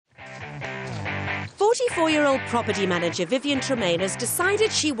44-year-old property manager Vivienne Tremaine has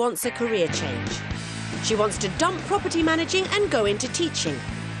decided she wants a career change. She wants to dump property managing and go into teaching.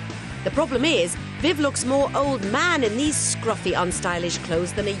 The problem is, Viv looks more old man in these scruffy, unstylish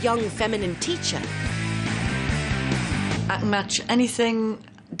clothes than a young, feminine teacher. I can match anything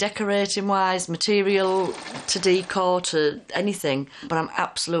decorating-wise, material to decor to anything, but I'm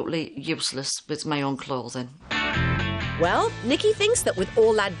absolutely useless with my own clothing. Well, Nicky thinks that with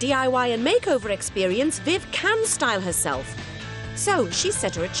all that DIY and makeover experience, Viv can style herself. So she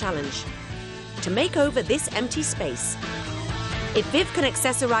set her a challenge: to make over this empty space. If Viv can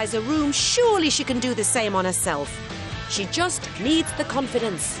accessorise a room, surely she can do the same on herself. She just needs the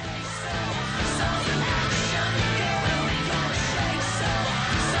confidence.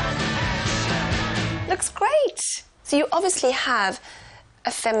 Looks great. So you obviously have a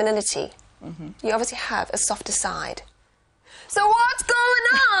femininity. You obviously have a softer side. So what's going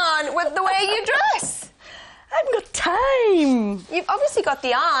on with the way you dress? I haven't got time. You've obviously got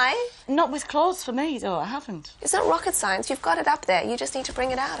the eye. Not with clothes for me, though, I haven't. It's not rocket science. You've got it up there. You just need to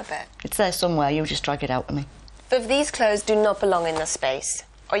bring it out a bit. It's there somewhere, you just drag it out of me. Viv, these clothes do not belong in this space.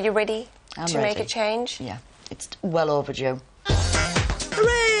 Are you ready to ready. make a change? Yeah, it's well overdue.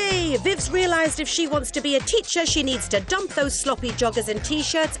 Hooray! Viv's realised if she wants to be a teacher, she needs to dump those sloppy joggers and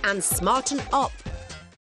T-shirts and smarten up.